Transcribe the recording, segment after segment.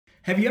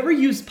Have you ever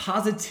used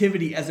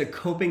positivity as a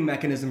coping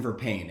mechanism for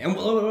pain? And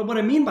what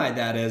I mean by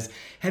that is,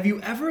 have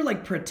you ever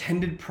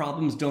pretended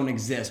problems don't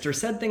exist or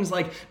said things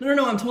like,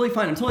 no, I'm totally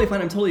fine, I'm totally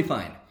fine, I'm totally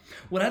fine?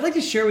 What I'd like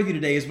to share with you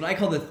today is what I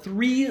call the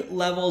 3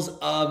 levels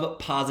of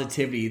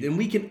positivity. Then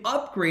we can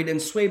upgrade and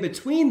sway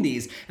between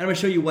these. And I'm going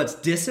to show you what's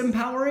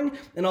disempowering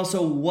and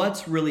also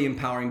what's really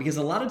empowering. Because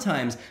a lot of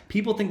times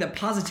people think that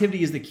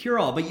positivity is the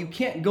cure-all, but you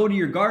can't go to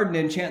your garden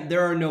and chant,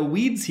 there are no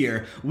weeds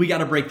here. We got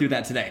to break through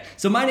that today.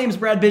 So my name is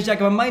Brad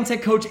Bizjack. I'm a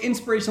mindset coach,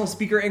 inspirational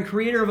speaker, and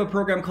creator of a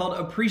program called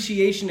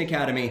Appreciation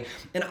Academy.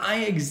 And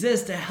I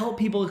exist to help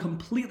people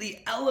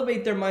completely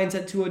elevate their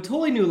mindset to a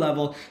totally new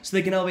level so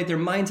they can elevate their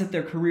mindset,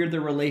 their career,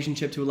 their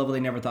relationship to a level they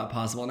never thought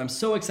possible. And I'm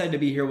so excited to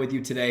be here with you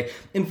today.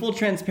 In full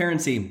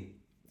transparency,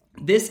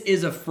 this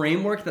is a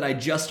framework that I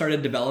just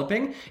started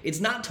developing. It's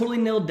not totally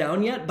nailed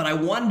down yet, but I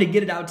wanted to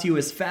get it out to you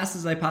as fast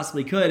as I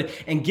possibly could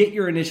and get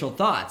your initial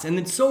thoughts. And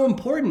it's so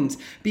important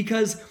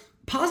because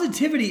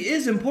positivity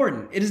is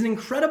important. It is an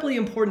incredibly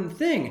important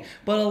thing,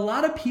 but a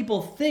lot of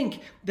people think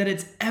that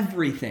it's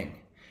everything.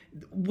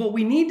 What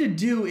we need to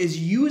do is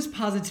use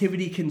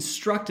positivity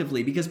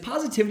constructively because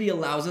positivity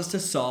allows us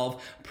to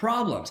solve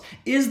problems.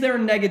 Is there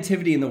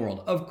negativity in the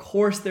world? Of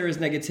course there is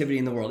negativity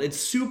in the world. It's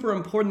super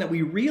important that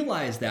we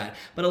realize that.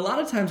 But a lot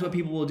of times what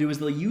people will do is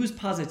they'll use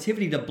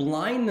positivity to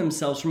blind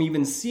themselves from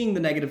even seeing the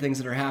negative things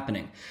that are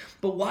happening.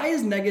 But why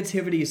is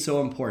negativity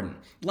so important?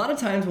 A lot of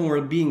times when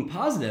we're being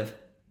positive,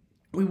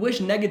 we wish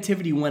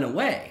negativity went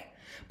away.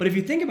 But if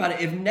you think about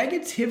it, if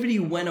negativity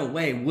went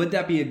away, would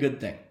that be a good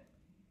thing?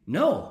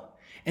 No.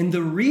 And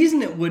the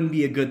reason it wouldn't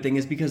be a good thing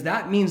is because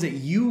that means that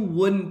you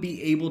wouldn't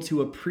be able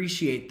to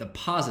appreciate the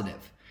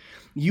positive.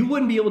 You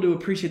wouldn't be able to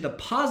appreciate the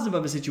positive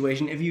of a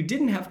situation if you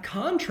didn't have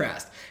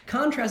contrast.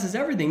 Contrast is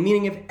everything,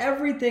 meaning if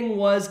everything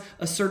was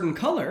a certain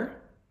color,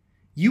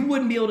 you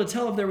wouldn't be able to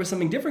tell if there was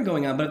something different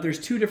going on. But if there's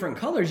 2 different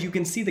colors, you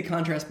can see the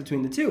contrast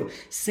between the 2.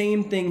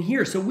 Same thing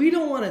here. So we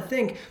don't want to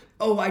think,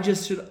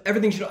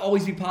 everything should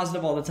always be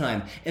positive all the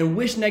time and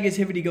wish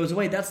negativity goes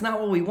away. That's not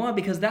what we want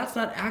because that's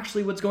not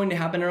actually what's going to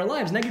happen in our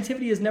lives.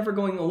 Negativity is never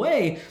going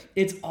away.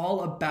 It's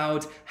all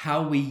about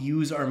how we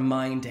use our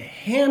mind to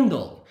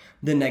handle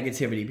the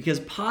negativity because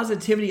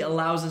positivity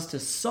allows us to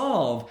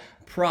solve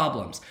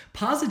problems.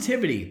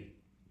 Positivity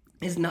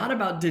is not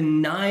about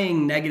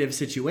denying negative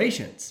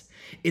situations.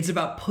 It's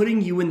about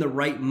putting you in the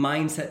right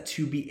mindset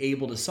to be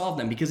able to solve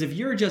them. Because if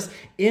you're just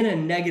in a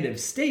negative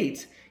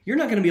state, you're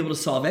not going to be able to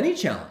solve any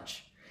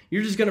challenge.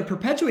 You're just going to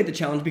perpetuate the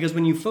challenge because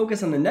when you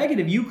focus on the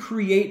negative, you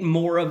create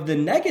more of the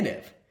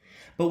negative.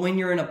 But when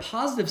you're in a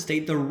positive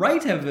state, the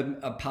right to have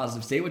a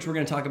positive state, which we're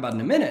going to talk about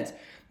in a minute,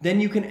 then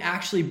you can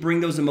actually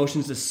bring those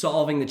emotions to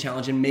solving the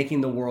challenge and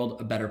making the world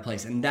a better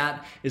place. And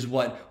that is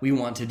what we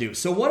want to do.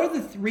 So what are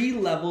the 3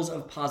 levels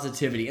of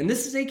positivity? And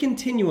this is a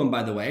continuum,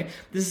 by the way.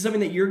 This is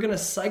something that you're going to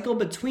cycle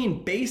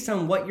between based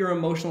on what your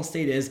emotional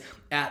state is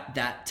at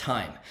that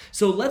time.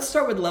 So let's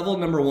start with level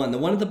number 1, the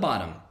one at the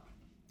bottom.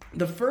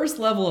 The first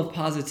level of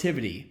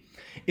positivity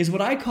is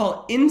what I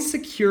call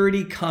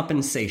insecurity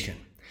compensation.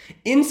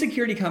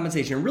 Insecurity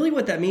compensation, really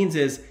what that means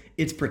is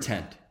it's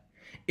pretend.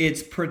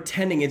 It's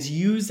pretending. It's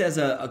used as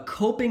a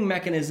coping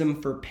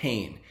mechanism for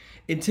pain.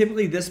 And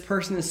typically this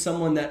person is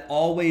someone that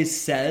always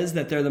says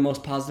that they're the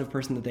most positive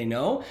person that they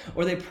know,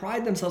 or they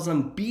pride themselves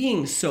on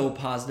being so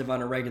positive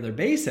on a regular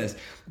basis.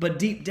 But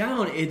deep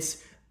down,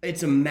 it's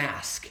a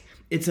mask.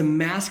 It's a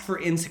mask for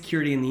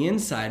insecurity in the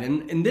inside.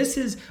 And this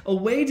is a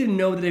way to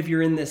know that if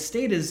you're in this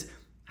state is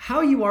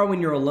how you are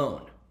when you're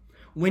alone.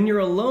 When you're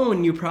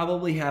alone, you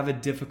probably have a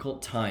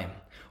difficult time.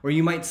 Or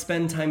you might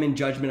spend time in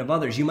judgment of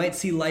others. You might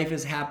see life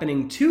as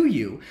happening to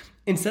you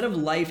instead of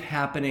life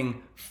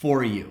happening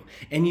for you.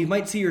 And you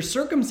might see your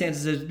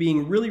circumstances as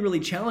being really, really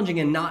challenging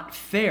and not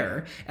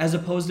fair as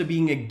opposed to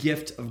being a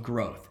gift of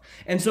growth.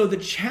 And so the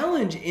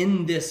challenge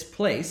in this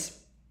place,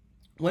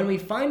 when we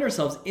find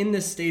ourselves in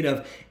this state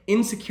of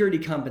insecurity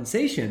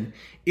compensation,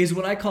 is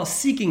what I call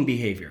seeking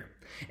behavior.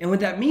 And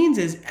what that means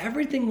is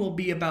everything will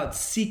be about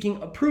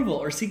seeking approval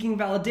or seeking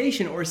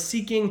validation or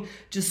seeking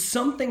just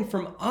something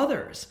from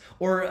others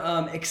or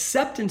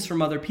acceptance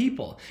from other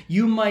people.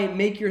 You might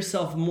make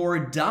yourself more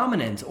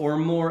dominant or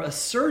more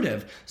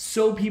assertive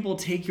so people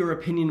take your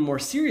opinion more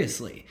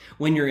seriously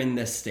when you're in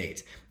this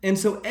state. And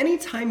so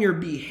anytime your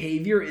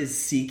behavior is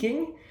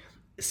seeking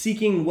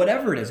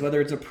whatever it is,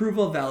 whether it's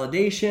approval,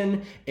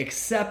 validation,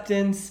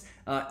 acceptance,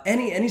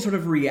 any sort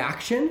of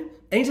reaction,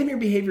 anytime your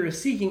behavior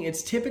is seeking,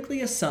 it's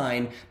typically a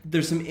sign that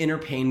there's some inner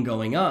pain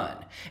going on.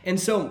 And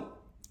so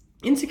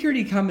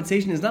insecurity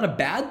compensation is not a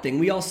bad thing.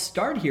 We all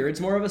start here. It's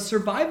more of a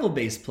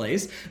survival-based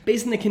place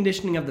based on the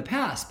conditioning of the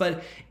past,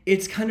 but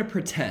it's kind of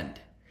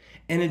pretend.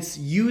 And it's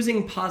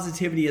using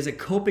positivity as a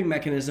coping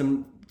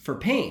mechanism for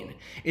pain.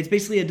 It's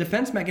basically a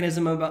defense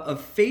mechanism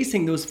of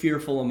facing those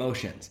fearful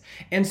emotions.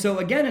 And so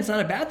again, it's not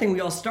a bad thing.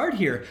 We all start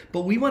here,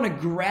 but we want to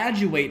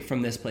graduate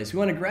from this place. We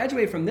want to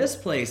graduate from this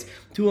place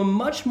to a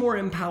much more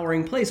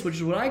empowering place, which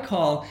is what I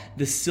call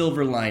the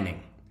silver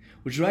lining,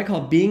 which is what I call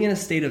being in a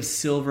state of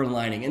silver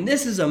lining. And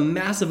this is a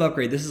massive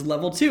upgrade. This is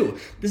level 2.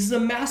 This is a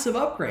massive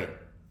upgrade.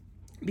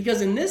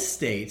 Because in this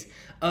state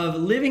of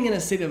living in a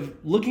state of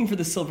looking for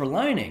the silver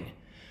lining,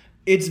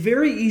 it's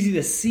very easy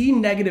to see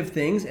negative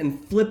things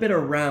and flip it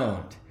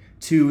around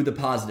to the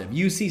positive.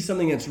 You see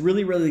something that's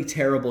really, really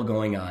terrible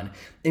going on,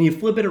 and you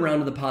flip it around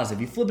to the positive.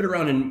 You flip it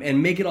around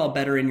and make it all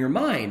better in your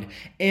mind.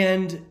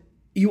 And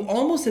you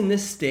almost in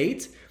this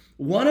state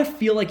want to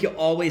feel like you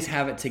always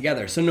have it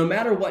together. So no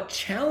matter what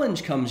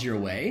challenge comes your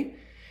way,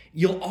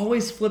 you'll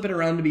always flip it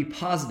around to be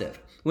positive.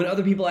 When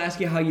other people ask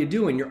you how you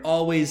doing, you're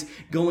always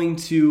going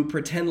to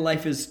pretend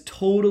life is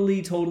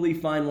totally, totally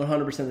fine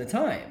 100% of the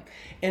time.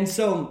 And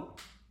so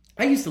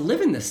I used to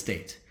live in this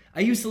state.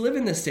 I used to live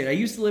in a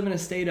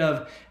state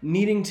of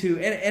needing to,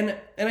 and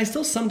I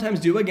still sometimes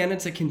do. Again,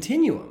 it's a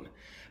continuum.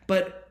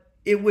 But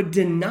it would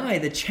deny,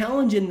 the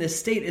challenge in this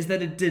state is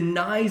that it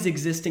denies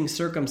existing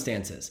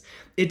circumstances.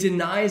 It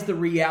denies the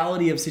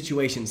reality of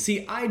situations.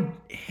 See, I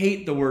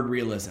hate the word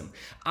realism.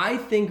 I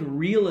think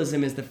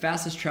realism is the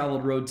fastest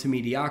traveled road to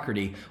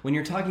mediocrity when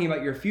you're talking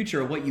about your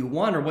future, what you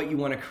want or what you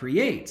want to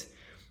create.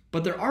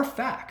 But there are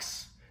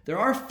facts. There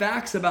are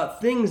facts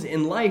about things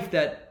in life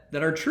that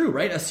are true,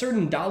 right? A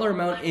certain dollar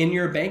amount in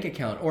your bank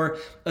account, or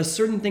a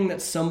certain thing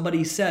that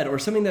somebody said, or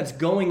something that's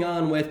going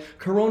on with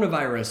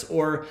coronavirus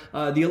or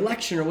the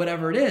election or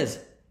whatever it is.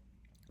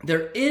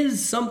 There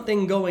is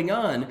something going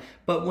on,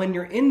 but when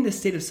you're in this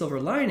state of silver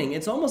lining,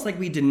 it's almost like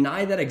we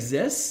deny that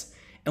exists,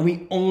 and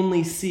we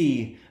only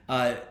see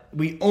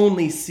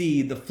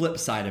the flip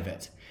side of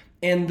it.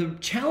 And the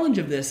challenge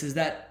of this is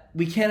that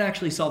we can't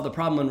actually solve the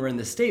problem when we're in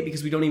this state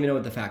because we don't even know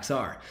what the facts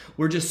are.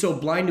 We're just so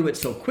blind to it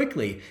so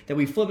quickly that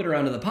we flip it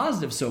around to the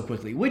positive so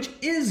quickly, which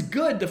is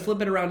good to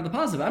flip it around to the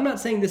positive. I'm not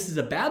saying this is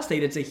a bad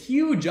state. It's a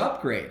huge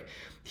upgrade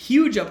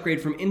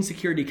from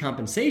insecurity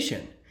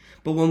compensation.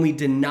 But when we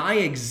deny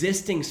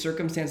existing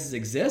circumstances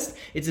exist,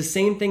 it's the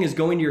same thing as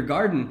going to your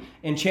garden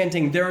and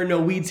chanting, there are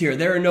no weeds here,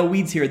 there are no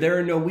weeds here, there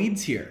are no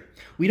weeds here.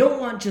 We don't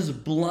want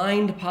just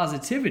blind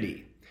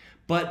positivity,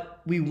 but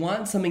we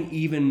want something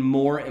even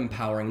more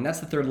empowering. That's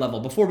the third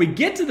level. Before we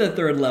get to the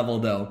third level,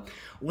 though,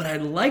 what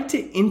I'd like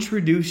to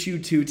introduce you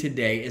to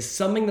today is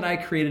something that I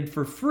created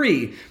for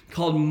free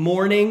called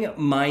Morning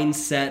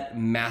Mindset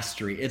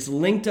Mastery. It's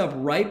linked up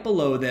right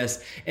below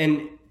this,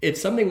 and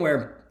it's something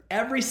where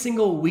every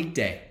single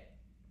weekday,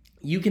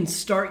 you can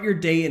start your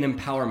day in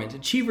empowerment.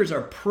 Achievers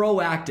are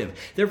proactive.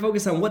 They're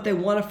focused on what they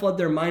want to flood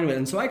their mind with.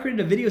 And so I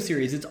created a video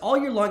series. It's all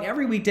year long,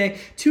 every weekday,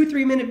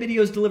 2-3-minute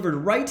videos delivered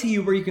right to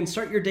you where you can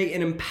start your day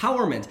in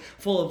empowerment,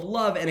 full of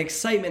love and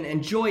excitement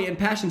and joy and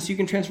passion so you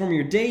can transform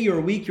your day,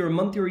 your week, your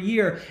month, your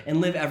year, and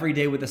live every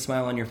day with a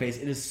smile on your face.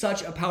 It is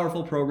such a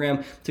powerful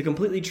program to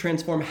completely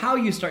transform how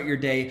you start your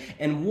day,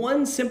 and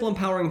one simple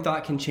empowering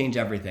thought can change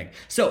everything.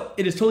 So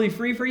it is totally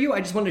free for you. I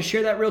just wanted to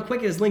share that real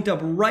quick. It is linked up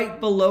right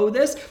below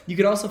this. You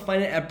can also find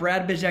it at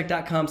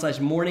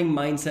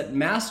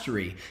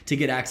bradbizjak.com/morningmindsetmastery to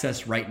get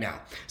access right now.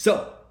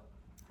 So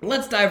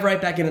let's dive right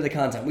back into the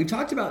content. We've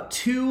talked about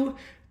two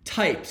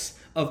types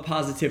of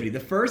positivity. The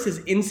first is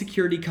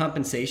insecurity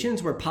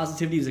compensations, where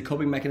positivity is a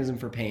coping mechanism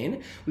for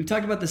pain. We've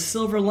talked about the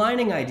silver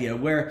lining idea,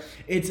 where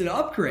it's an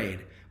upgrade,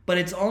 but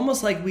it's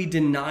almost like we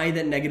deny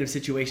that negative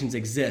situations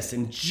exist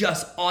and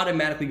just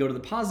automatically go to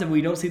the positive.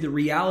 We don't see the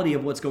reality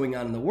of what's going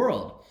on in the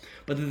world.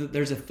 But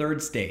there's a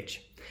third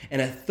stage and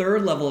a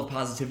third level of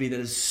positivity that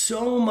is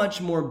so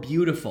much more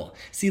beautiful.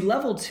 See,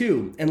 level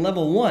 2 and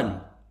level 1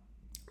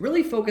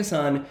 really focus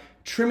on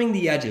trimming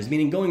the edges,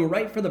 meaning going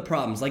right for the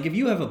problems. Like if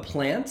you have a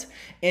plant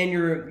and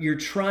you're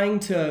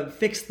trying to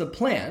fix the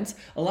plant,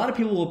 a lot of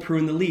people will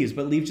prune the leaves,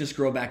 but leaves just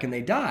grow back and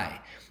they die.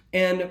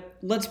 And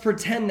let's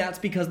pretend that's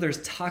because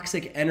there's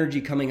toxic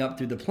energy coming up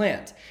through the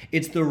plant.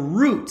 It's the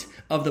root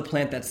of the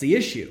plant that's the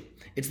issue.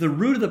 It's the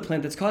root of the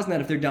plant that's causing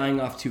that if they're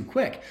dying off too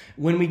quick.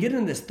 When we get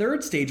into this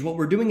third stage, what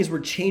we're doing is we're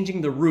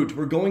changing the root.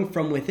 We're going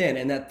from within.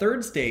 And that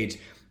third stage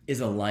is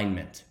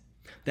alignment.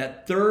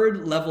 That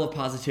third level of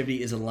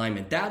positivity is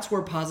alignment. That's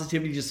where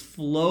positivity just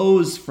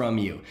flows from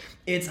you.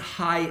 It's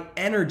high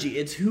energy.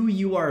 It's who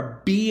you are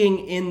being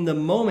in the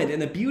moment.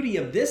 And the beauty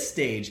of this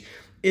stage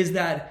is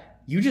that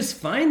you just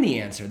find the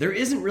answer. There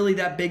isn't really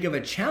that big of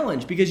a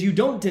challenge because you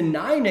don't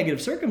deny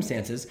negative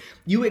circumstances.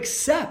 You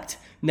accept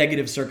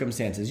negative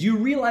circumstances. You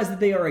realize that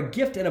they are a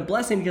gift and a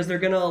blessing because they're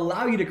going to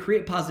allow you to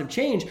create positive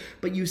change,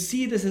 but you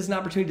see this as an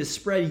opportunity to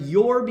spread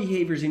your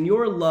behaviors and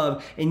your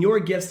love and your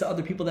gifts to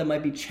other people that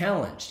might be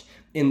challenged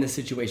in this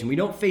situation. We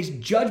don't face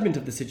judgment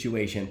of the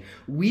situation.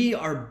 We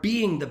are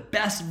being the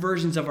best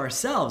versions of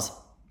ourselves.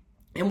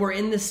 And we're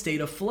in this state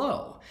of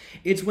flow.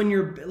 It's when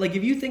you're, like,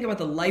 if you think about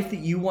the life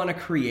that you want to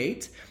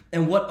create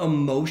and what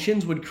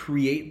emotions would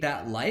create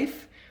that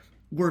life,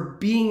 we're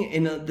being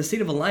in the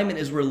state of alignment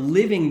as we're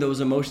living those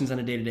emotions on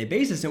a day-to-day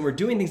basis, and we're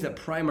doing things that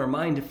prime our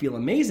mind to feel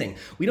amazing.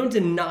 We don't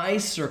deny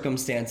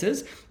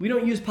circumstances. We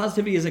don't use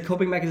positivity as a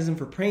coping mechanism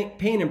for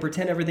pain and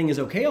pretend everything is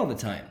okay all the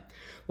time.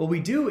 What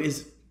we do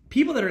is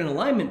people that are in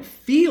alignment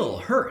feel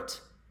hurt.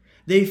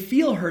 They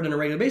feel hurt on a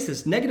regular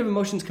basis. Negative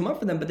emotions come up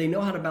for them, but they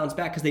know how to bounce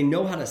back because they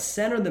know how to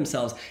center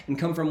themselves and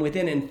come from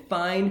within and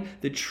find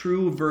the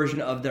true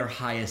version of their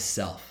highest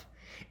self.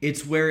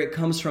 It's where it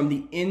comes from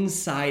the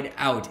inside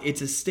out.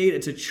 It's a state,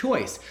 it's a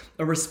choice,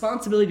 a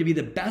responsibility to be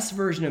the best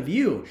version of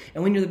you.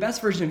 And when you're the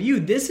best version of you,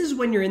 this is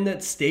when you're in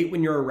that state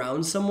when you're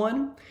around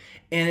someone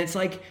and it's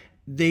like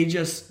they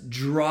just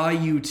draw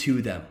you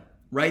to them,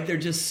 right? They're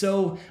just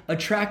so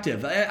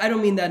attractive. I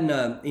don't mean that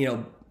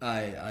in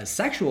a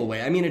sexual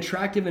way. I mean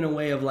attractive in a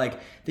way of like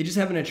they just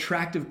have an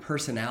attractive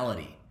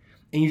personality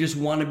and you just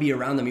want to be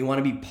around them. You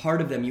want to be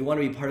part of them. You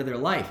want to be part of their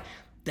life.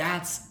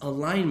 That's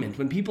alignment.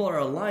 When people are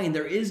aligned,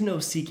 there is no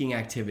seeking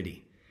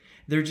activity.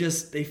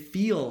 They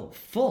feel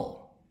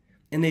full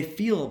and they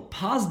feel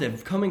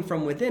positive coming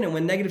from within. And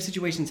when negative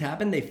situations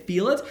happen, they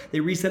feel it, they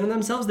recenter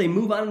themselves, they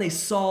move on and they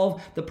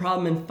solve the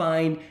problem and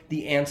find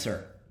the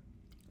answer.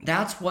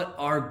 That's what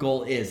our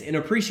goal is. In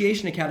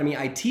Appreciation Academy,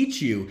 I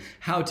teach you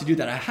how to do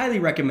that. I highly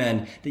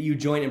recommend that you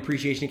join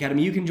Appreciation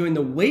Academy. You can join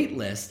the wait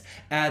list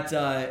at,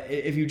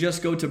 if you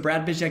just go to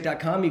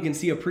bradbizjak.com, you can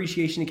see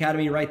Appreciation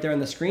Academy right there on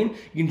the screen.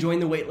 You can join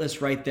the wait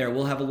list right there.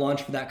 We'll have a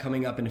launch for that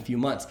coming up in a few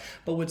months.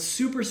 But what's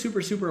super,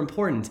 super, super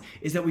important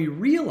is that we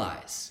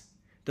realize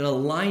that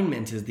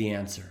alignment is the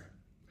answer.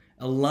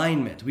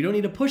 Alignment. We don't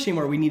need to push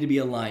anymore. We need to be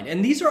aligned.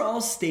 And these are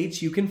all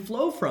states you can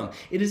flow from.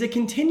 It is a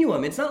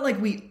continuum. It's not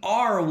like we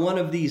are one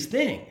of these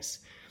things.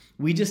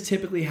 We just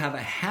typically have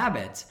a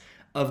habit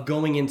of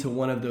going into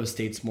one of those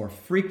states more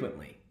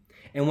frequently.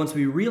 And once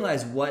we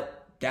realize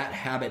what that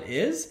habit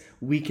is,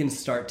 we can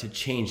start to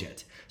change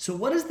it. So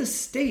what is the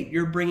state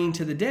you're bringing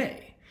to the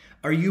day?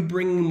 Are you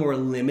bringing more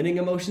limiting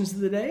emotions to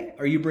the day?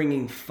 Are you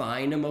bringing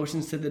fine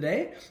emotions to the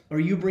day? Or are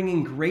you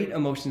bringing great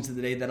emotions to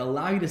the day that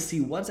allow you to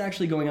see what's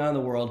actually going on in the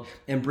world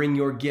and bring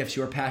your gifts,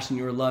 your passion,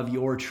 your love,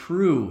 your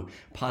true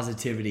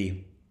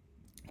positivity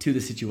to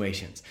the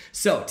situations?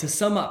 So to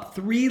sum up,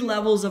 3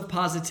 levels of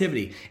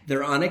positivity.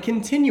 They're on a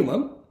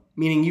continuum,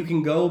 meaning you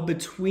can go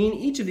between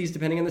each of these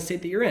depending on the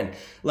state that you're in.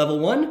 Level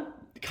 1,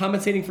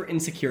 compensating for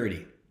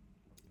insecurity.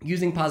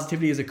 Using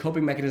positivity as a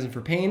coping mechanism for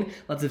pain,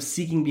 lots of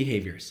seeking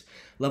behaviors.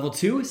 Level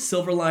 2,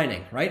 silver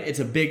lining, right? It's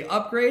a big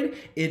upgrade.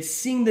 It's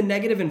seeing the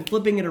negative and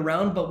flipping it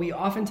around, but we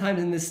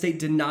oftentimes in this state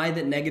deny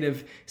that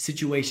negative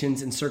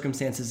situations and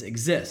circumstances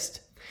exist.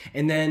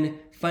 And then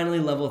finally,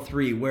 level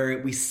 3, where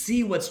we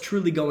see what's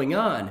truly going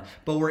on,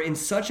 but we're in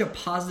such a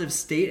positive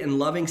state and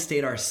loving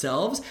state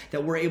ourselves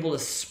that we're able to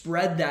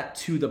spread that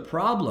to the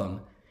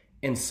problem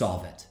and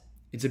solve it.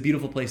 It's a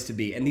beautiful place to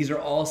be. And these are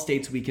all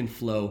states we can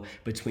flow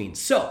between.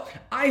 So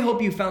I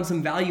hope you found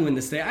some value in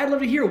this today. I'd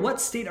love to hear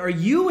what state are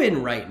you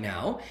in right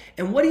now?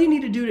 And what do you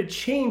need to do to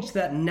change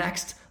that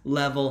next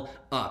level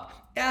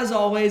up? As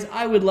always,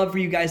 I would love for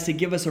you guys to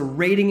give us a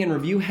rating and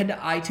review. Head to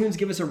iTunes,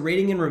 give us a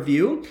rating and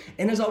review.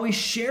 And as always,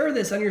 share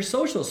this on your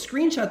socials.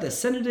 Screenshot this,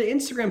 send it to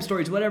Instagram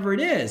stories, whatever it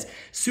is.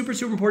 Super,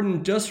 super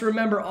important. Just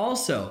remember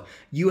also,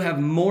 you have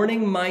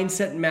Morning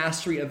Mindset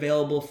Mastery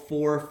available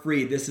for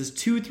free. This is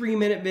 2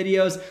 3-minute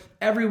videos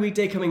every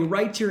weekday coming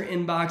right to your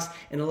inbox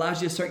and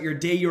allows you to start your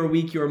day, your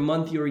week, your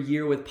month, your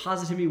year with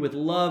positivity, with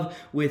love,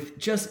 with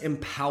just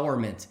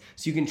empowerment.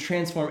 So you can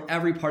transform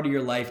every part of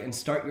your life and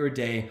start your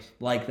day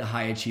like the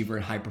high achiever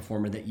and high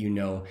performer that you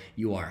know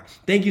you are.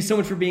 Thank you so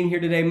much for being here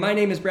today. My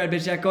name is Brad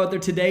Bizjak. Go out there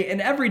today and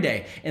every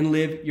day and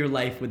live your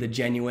life with a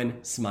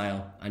genuine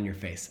smile on your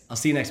face. I'll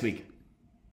see you next week.